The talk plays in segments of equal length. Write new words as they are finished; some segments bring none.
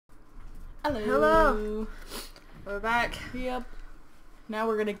Hello. Hello. We're back. Yep. Now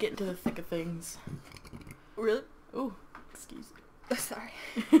we're gonna get into the thick of things. Really? Ooh, excuse me. Sorry.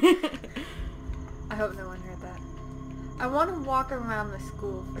 I hope no one heard that. I want to walk around the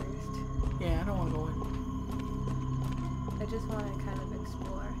school first. Yeah, I don't want to go in. I just want to kind of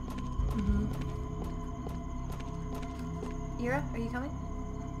explore. Ira, are you coming?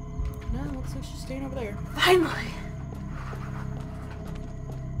 No, it looks like she's staying over there. Finally!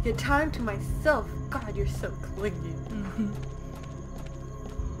 Get time to myself. God, you're so clingy.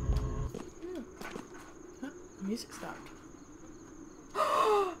 The music stopped.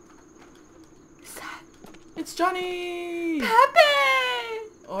 Is that It's Johnny! Pepe?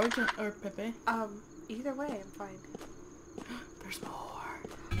 Or Pepe. Either way, I'm fine. There's more.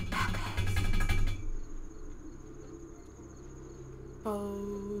 Pepe's.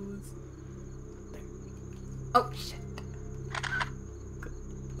 Pose. There. Oh, shit.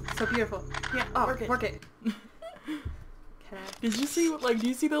 So beautiful. Yeah, Oh, work it. Can I? Did you see what, do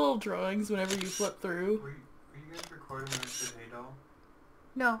you see the little drawings whenever you flip through? Were you guys recording when I said hey doll?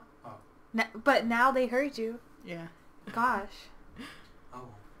 No. Oh. But now they heard you. Yeah. Gosh. Oh.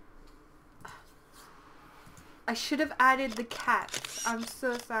 I should have added the cats. I'm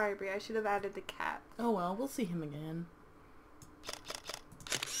so sorry, Brie. I should have added the cat. Oh well, we'll see him again.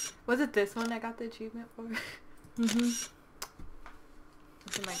 Was it this one I got the achievement for? Mm-hmm.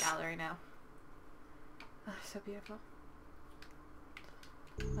 It's in my gallery now. Oh, so beautiful.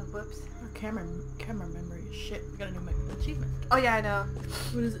 Oh, whoops. Our camera memory is shit. We got a new achievement. Oh, yeah, I know.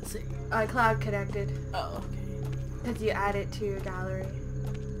 What does it say? Cloud connected. Oh, okay. Because you add it to your gallery.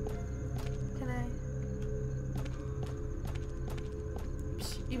 Can I?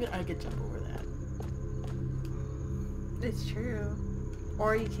 Even I could jump over that. It's true.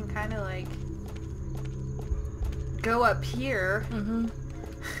 Or you can kind of like go up here. Mm-hmm.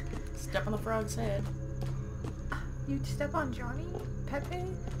 Step on the frog's head. You'd step on Johnny? Pepe?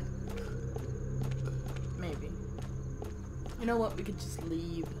 Maybe. You know what? We could just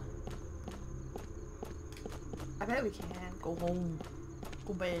leave. I bet we can. Go home.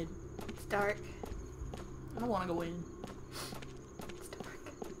 Go bed. It's dark. I don't want to go in. It's dark.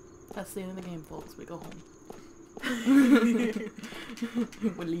 That's the end of the game, folks. We go home.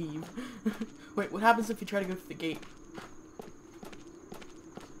 We leave. Wait, what happens if you try to go through the gate?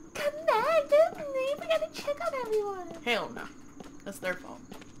 Come back, don't leave. We gotta check on everyone. Hell no. That's their fault.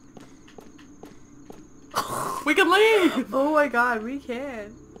 We can leave! Oh my god, we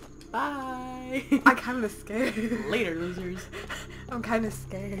can. Bye! I'm kind of scared. Later, losers. I'm kind of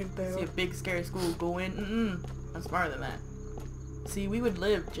scared though. See a big scary school, go in. I'm smarter than that. See, we would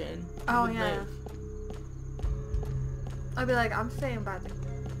live, Jen. We Oh, would yeah. live. I'd be like, I'm staying by the...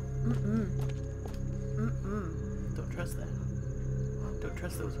 Don't trust that. Don't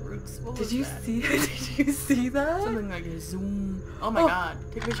trust those roots. What Did was you that? see? Did you see that? Something like a zoom. Oh my Oh. god.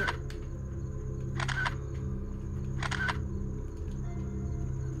 Take a picture.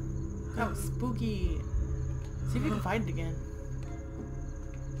 That was spooky. See if you can find it again.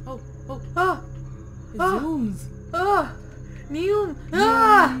 Oh. Oh, It Oh. zooms. oh, Neum.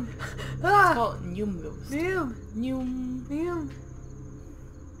 Ah, It's ah, called Nyum Ghost. Neum, Nyum. Neum.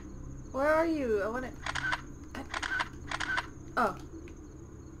 Where are you? I want to. Oh.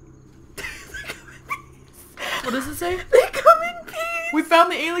 What does it say? They come in peace. We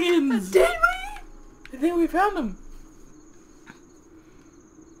found the aliens! Did we? I think we found them.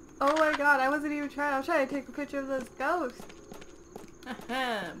 Oh my god, I wasn't even trying. I was trying to take a picture of those ghosts.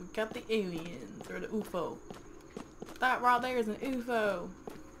 Haha, we got the aliens, or the UFO. That right there is an UFO.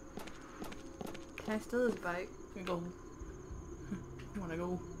 Can I steal his bike? We go. Wanna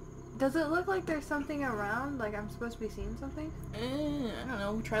go? Does it look like there's something around? Like I'm supposed to be seeing something? I don't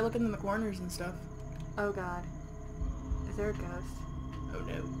know. Try looking in the corners and stuff. Oh god. Is there a ghost? Oh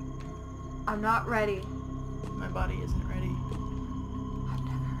no. I'm not ready. My body isn't ready. I'm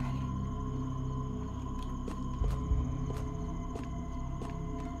never ready.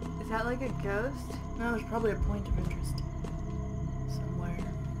 Is that like a ghost? No, there's probably a point of interest. Somewhere.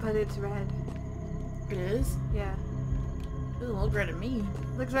 But it's red. It is? Yeah. It doesn't look red to me.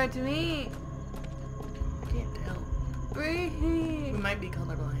 Looks red to me. I can't tell. We Breathe. might be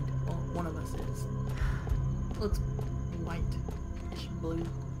colorblind. Well, one of us is. Looks white-ish blue.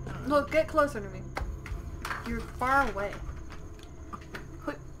 I don't know. Look, get closer to me. You're far away.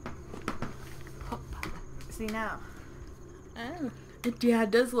 Hoi. Hop. See now. Oh. Yeah,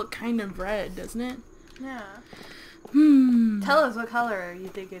 it does look kind of red, doesn't it? Yeah. Hmm. Tell us what color you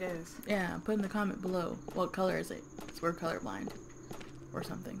think it is. Yeah, put in the comment below. What color is it? 'Cause we're colorblind. Or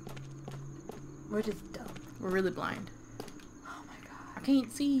something. We're just dumb. We're really blind. Oh my god. I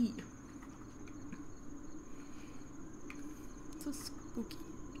can't see. So spooky.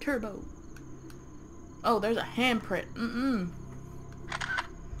 Turbo. Oh, there's a handprint.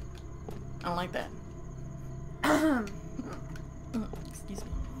 I don't like that. Excuse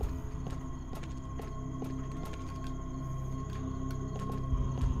me.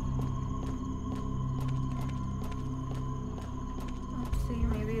 Let's see,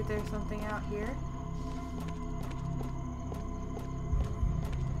 maybe there's something out here.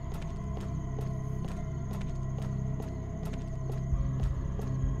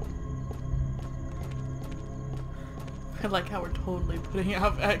 I like how we're totally putting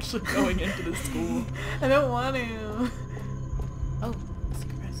off actually going into the school. I don't want to. Oh,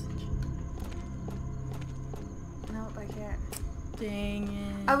 secret message. Nope, I can't. Dang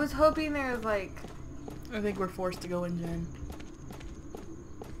it. I was hoping there was like... I think we're forced to go in, Jen.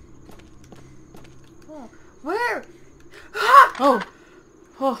 Oh, where? Oh!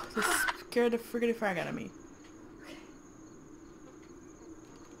 Oh, this scared the friggity frag out of me.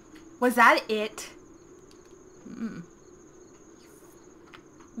 Was that it? Mm-mm.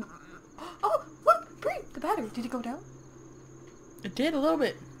 Oh, look! Bree! The battery. Did it go down? It did a little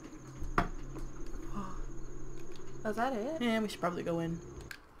bit. Was that it? Yeah, we should probably go in.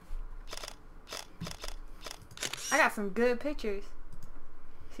 I got some good pictures.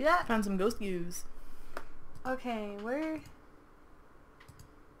 See that? Found some ghost views. Okay, where...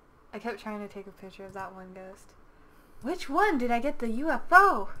 I kept trying to take a picture of that one ghost. Which one did I get the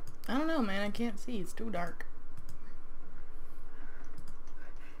UFO? I don't know, man. I can't see. It's too dark.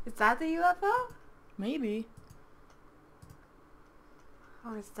 Is that the UFO? Maybe.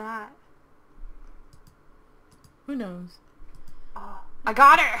 Or is that... Who knows? Oh, I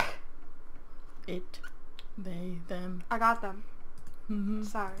got her! It. They. Them. I got them. Mm-hmm.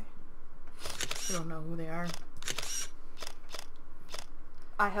 Sorry. I don't know who they are.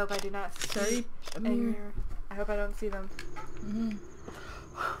 I hope I do not see... Sorry. I hope I don't see them. Mm-hmm.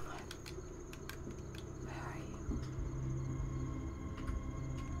 Where are you?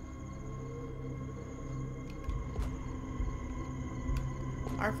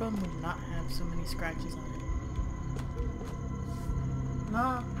 Our phone would not have so many scratches on it.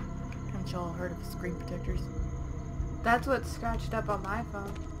 No. Haven't y'all heard of screen protectors? That's what's scratched up on my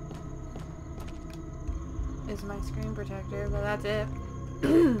phone. Is my screen protector, but that's it.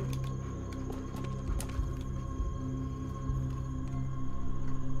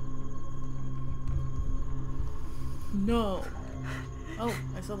 No. Oh,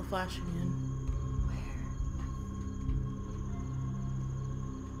 I saw the flash again.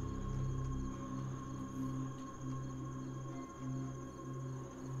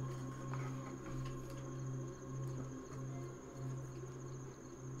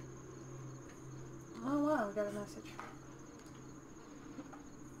 Oh wow, we got a message.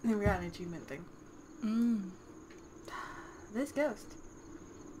 And we got an achievement thing. This ghost.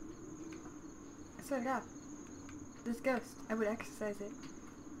 I swear to God. This ghost. I would exercise it.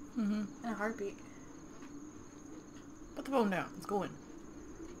 Mm-hmm. In a heartbeat. Put the phone down. Let's go in.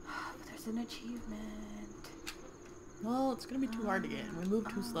 But there's an achievement. Well, it's gonna be too hard to get in. We move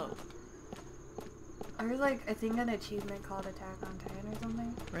too slow. There's like, I think an achievement called Attack on Titan or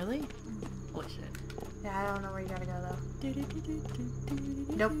something. Really? Holy shit. Yeah, I don't know where you gotta go though.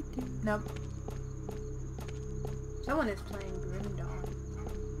 Nope. Nope. Someone is playing Grim Dawn.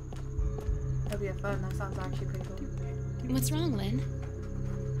 That'd be a fun. That sounds actually pretty cool. What's wrong, Lynn?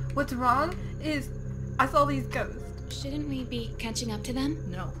 What's wrong is I saw these ghosts. Shouldn't we be catching up to them?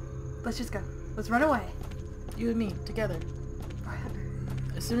 No. Let's just go. Let's run away. You and me, together. Forever.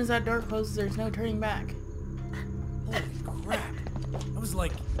 As soon as that door closes, there's no turning back. Holy crap. That was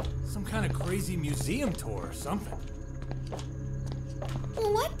like some kind of crazy museum tour or something.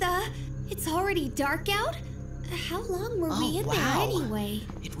 What the? It's already dark out? How long were we in there anyway?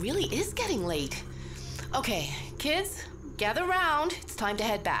 It really is getting late. Okay, kids, gather round. It's time to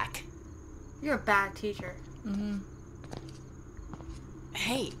head back. You're a bad teacher. Mm-hmm.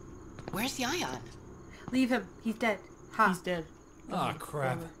 Hey, where's Yayan? Leave him. He's dead. Ha. He's dead. Ah,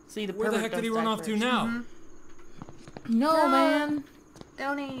 crap. See, the Where the heck did he run off to now? Mm-hmm. No, man.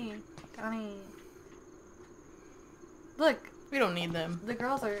 Donnie. Donnie. Look, We don't need them. the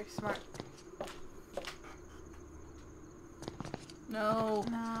girls are smart. No.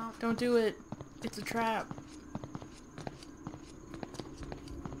 No. Don't do it. It's a trap.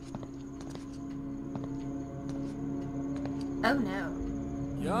 Oh no.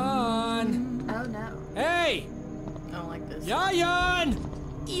 Yan! Oh no. Hey! I don't like this. Yayan!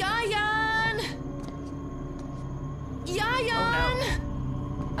 Yayan! Yayan!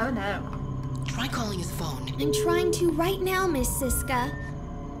 Oh no. Try calling his phone. I'm trying to right now, Miss Siska.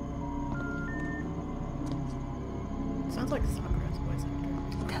 Sounds like Sakura.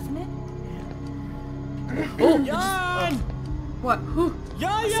 Doesn't it? Oh! Jan! What? Who? I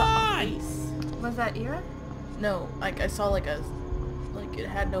saw a Jan! face. Was that Ira? No, like I saw like a, like it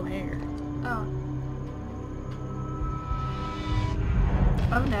had no hair. Oh.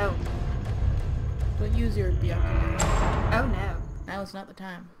 Oh no. Don't use your binoculars. Oh no. Now is not the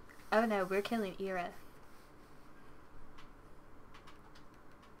time. Oh no, we're killing Ira.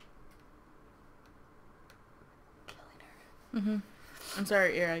 Killing her. Mm-hmm. I'm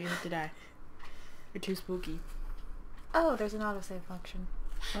sorry, Ira, you have to die. You're too spooky. Oh, there's an autosave function.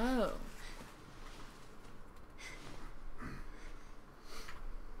 Oh.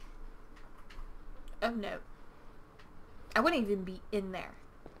 Oh no. I wouldn't even be in there.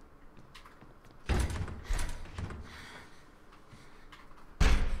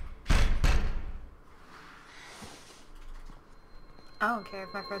 I don't care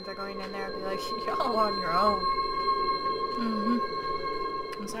if my friends are going in there. I'd be like, y'all on your own.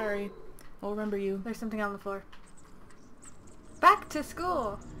 Mm-hmm. I'm sorry. I'll remember you. There's something on the floor. Back to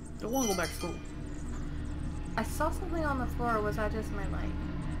school! Don't want to go back to school. I saw something on the floor. Was that just my light?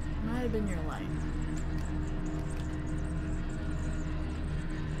 Might have been your life.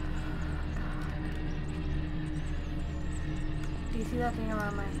 Do you see that thing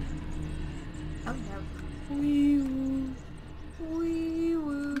around my... Oh no. Wee woo. Wee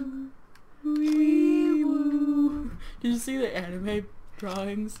woo. Wee woo. Did you see the anime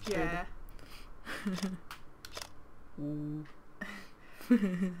drawings? Yeah. Ooh.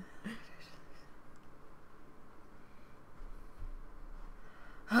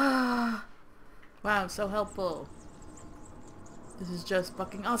 Wow, so helpful. This is just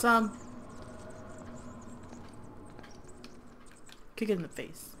fucking awesome. Kick it in the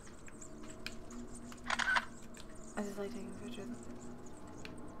face. I just like taking pictures.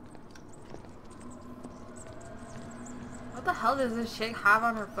 What the hell does this chick have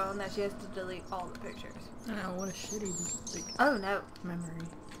on her phone that she has to delete all the pictures? I know, what a shitty big Oh no. memory.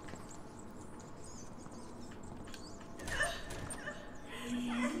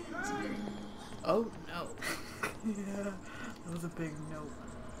 Oh no. Yeah, that was a big no.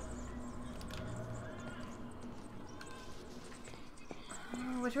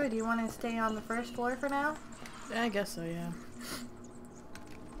 Which way? Do you want to stay on the first floor for now? Yeah, I guess so, yeah.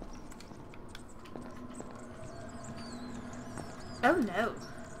 Oh no.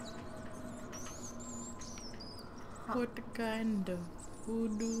 What kind of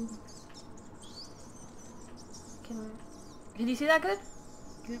voodoo? Can you see that good?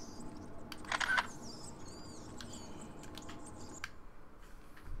 Yep.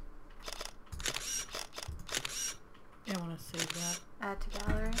 I want to save that. Add to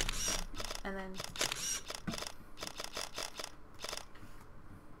gallery. And then...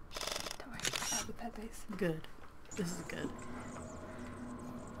 Don't worry, I have the pet base. Good. This is good.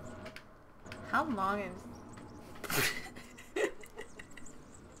 How long is...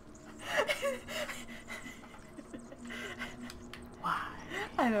 Why?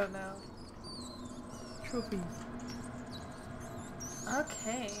 I don't know. Trophies.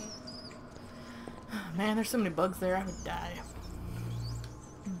 Okay. Man, there's so many bugs there, I would die.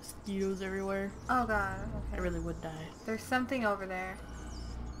 Mosquitoes everywhere. Oh god, I okay. really would die. There's something over there.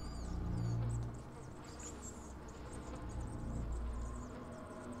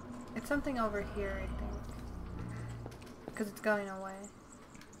 It's something over here, I think. Because it's going away.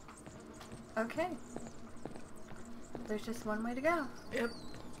 Okay. There's just one way to go. Yep.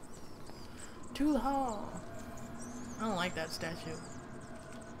 To the hall. I don't like that statue.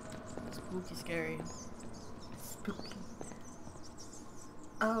 It's spooky scary. Spooky.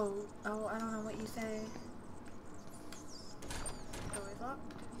 Oh, I don't know what you say. Door's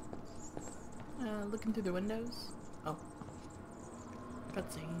locked. Looking through the windows. Oh.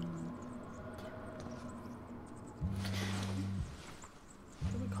 Cutscene.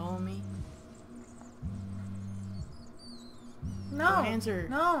 Are they calling me? No. Don't answer.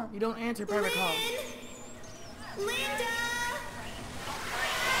 No. You don't answer private calls. Linda!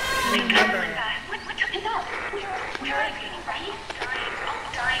 What's up? No, we're arguing, right?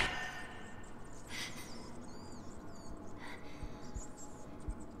 Dying.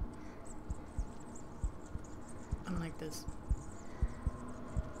 I'm like this.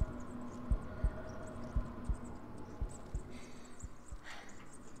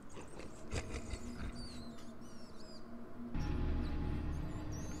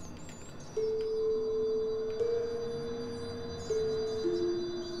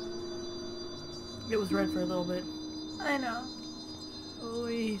 It was red for a little bit. I know.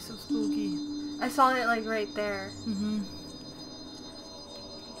 Oy, so spooky. I saw it like right there. Mm-hmm.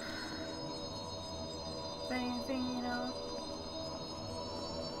 Anything, you know?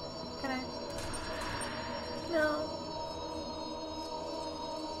 Can I? No.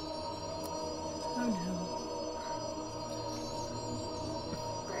 Oh no.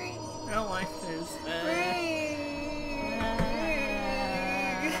 Great. I don't like this.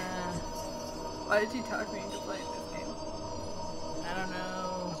 Why did you talk me into playing this game? I don't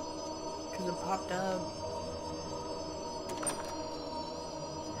know. Because it popped up.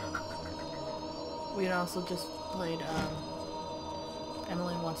 We had also just played,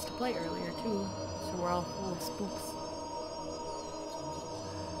 Emily Wants to Play earlier too, so we're all full of spooks.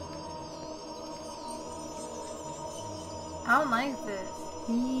 I don't like this.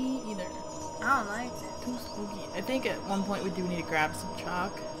 Me either. I don't like this. Too spooky. I think at one point we do need to grab some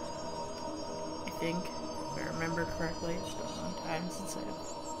chalk. I think, if I remember correctly. It's been a long time since I've...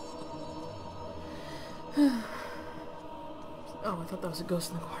 Oh, I thought that was a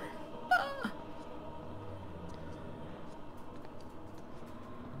ghost in the corner. Ah.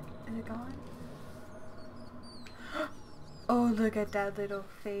 Is it gone? Oh, look at that little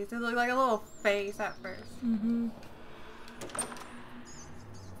face. It looked like a little face at first. Mm-hmm.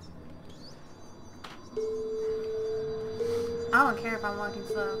 I don't care if I'm walking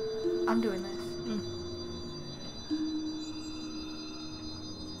slow. I'm doing this.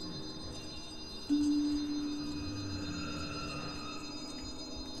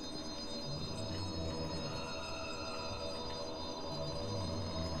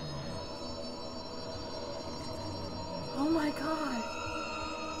 Oh my god.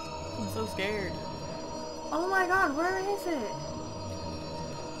 I'm so scared. Oh my god, where is it?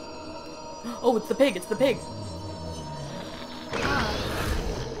 Oh, it's the pig! It's the pig!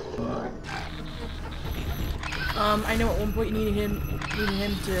 I know at one point you needed him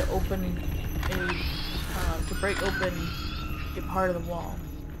to open a, to break open a part of the wall.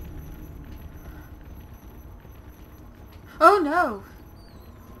 Oh no!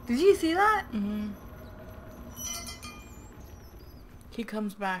 Did you see that? Mm-hmm. He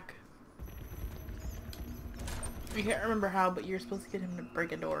comes back. I can't remember how, but you're supposed to get him to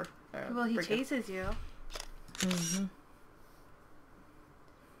break a door. Well, he chases you. Mm-hmm.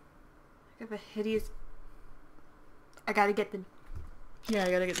 I have a hideous... I gotta get the... Yeah,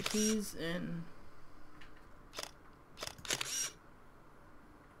 I gotta get the keys and...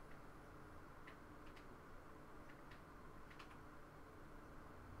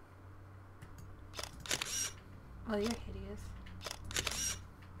 Oh, you're hideous.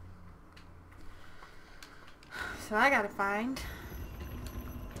 So I gotta find...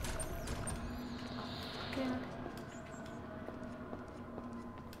 Fucking...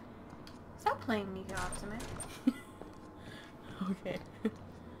 Stop playing Nico Optimist. Okay.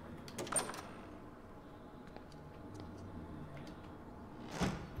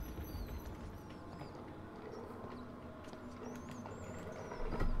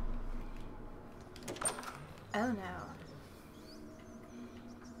 Oh no.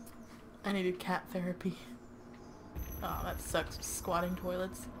 I needed cat therapy. Oh, that sucks. Squatting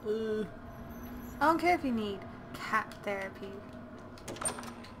toilets. Ugh. I don't care if you need cat therapy.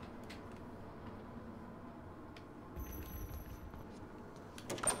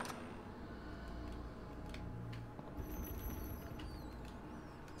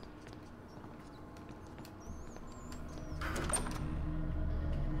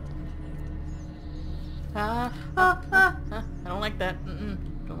 I don't like that.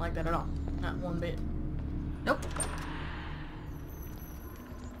 Don't like that at all. Not one bit. Nope.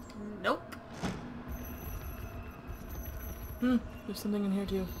 Nope. There's something in here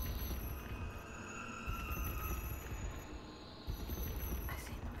too. I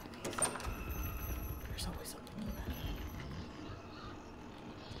see the movies. There's always something in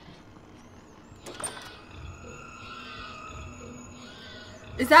there.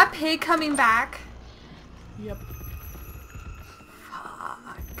 Is that pig coming back? Yep.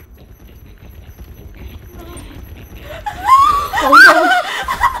 Fuck. Oh no!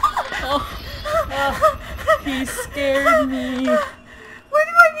 He scared me. Where do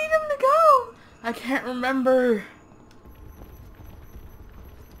I need him to go? I can't remember.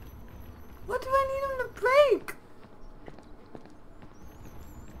 What do I need him to break?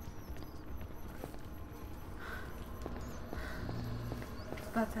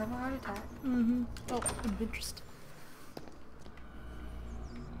 About to have a heart attack. Mm-hmm. Oh, I'm interested.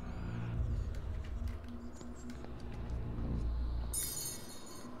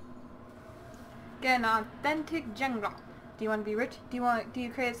 Get an authentic jungle. Do you want to be rich? Do you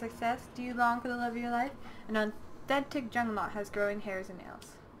crave success? Do you long for the love of your life? An authentic jungle has growing hairs and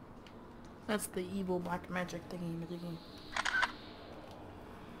nails. That's the evil black magic thingy.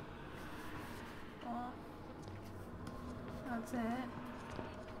 Well, that's it.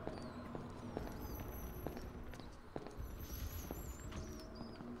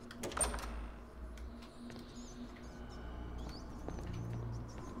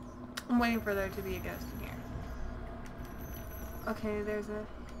 I'm waiting for there to be a ghost in here. Okay, there's a...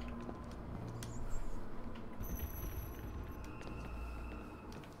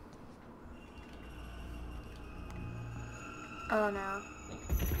 Oh no.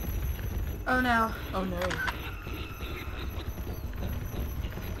 Oh no. Oh no.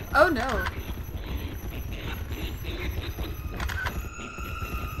 Oh no.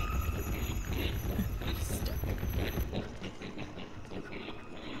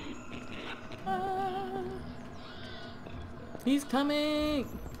 He's coming!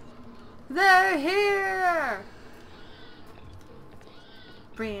 They're here!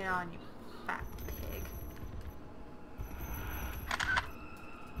 Bring it on, you fat pig.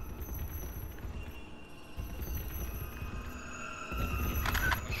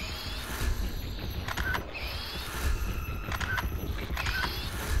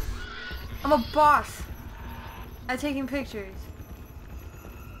 I'm a boss at taking pictures.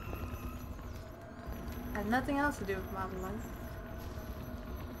 I have nothing else to do with my life.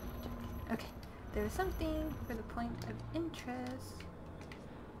 Okay, there's something for the point of interest.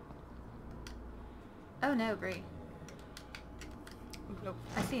 Oh no, Bree. Nope.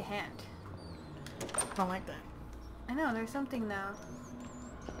 I see a hand. I don't like that. I know, there's something now.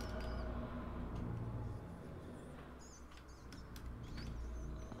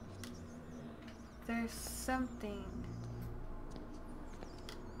 There's something.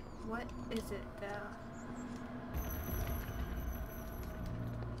 What is it though?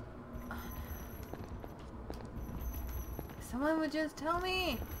 Someone would just tell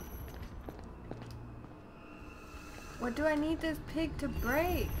me! What do I need this pig to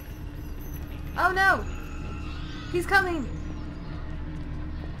break? Oh no! He's coming!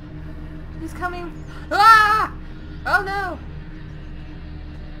 He's coming! Ah! Oh no!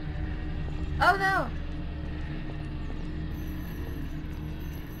 Oh no!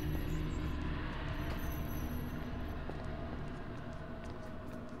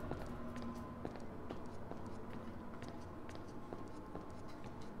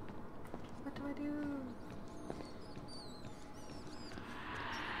 What do I do?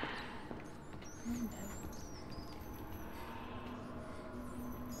 Oh no.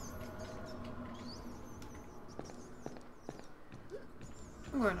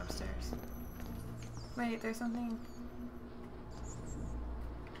 I'm going upstairs. Wait, there's something.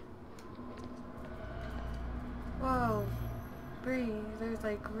 Whoa. Bree, there's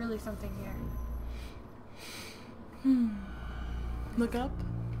like really something here. Look up.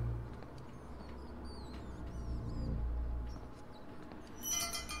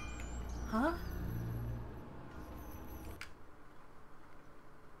 Huh?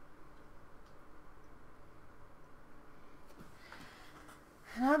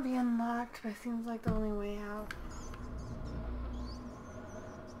 Cannot be unlocked, but it seems like the only way out.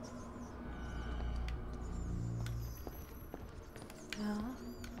 No.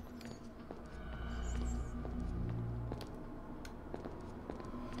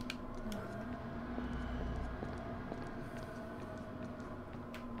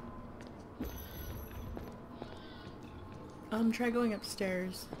 Try going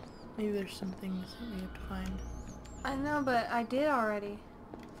upstairs. Maybe there's some things that we have to find. I know, but I did already.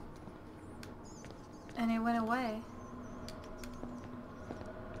 And it went away.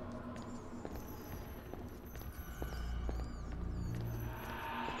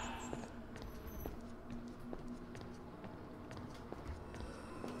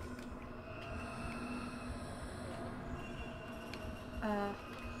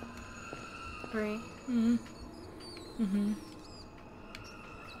 Bree. Mm-hmm. Mm-hmm.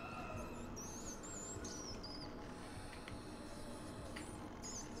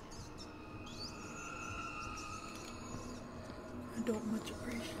 I don't much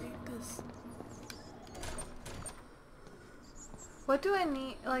appreciate this. What do I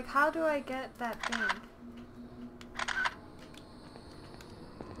need? Like, how do I get that thing?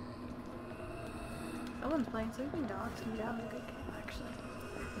 Someone's playing Sleeping Dogs, and that was a good game, actually.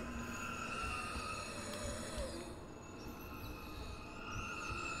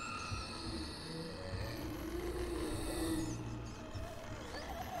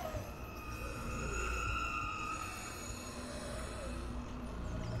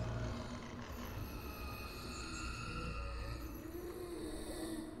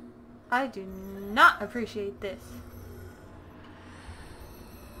 I do not appreciate this.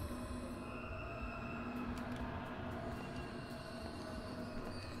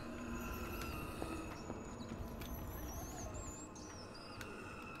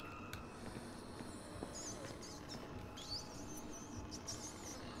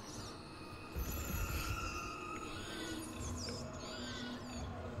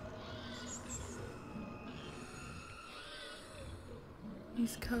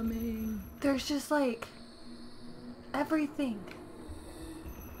 He's coming. There's just like everything.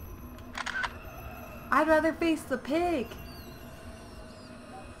 I'd rather face the pig.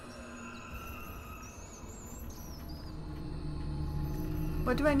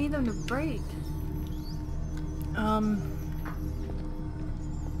 What do I need them to break?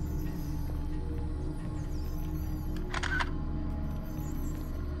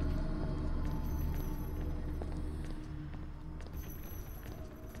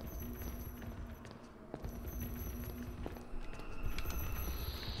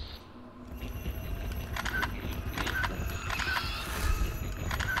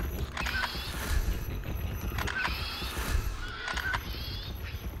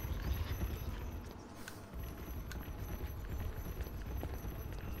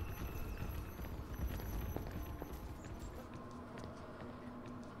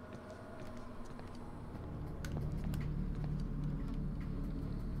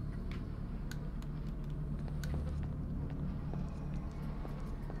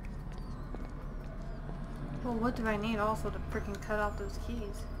 Well, what do I need also to freaking cut out those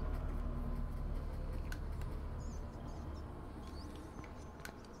keys?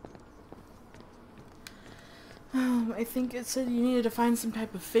 I think it said you needed to find some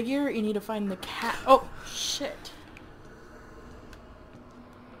type of figure. You need to find the cat. Oh, shit.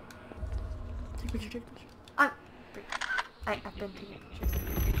 Take a picture, take a picture. I've been taking pictures.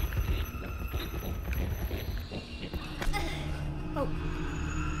 Oh.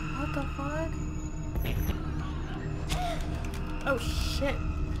 What the fuck? Oh, shit.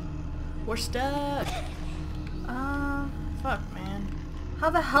 We're stuck. Fuck, man. How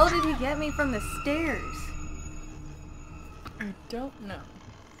the hell did he get me from the stairs? I don't know.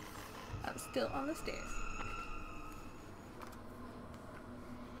 I'm still on the stairs.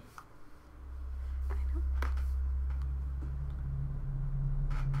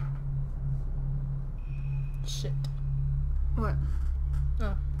 Shit. What?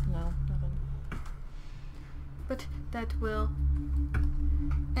 Oh, no, nothing. But that will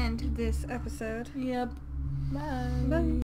end this episode. Yep. Bye. Bye.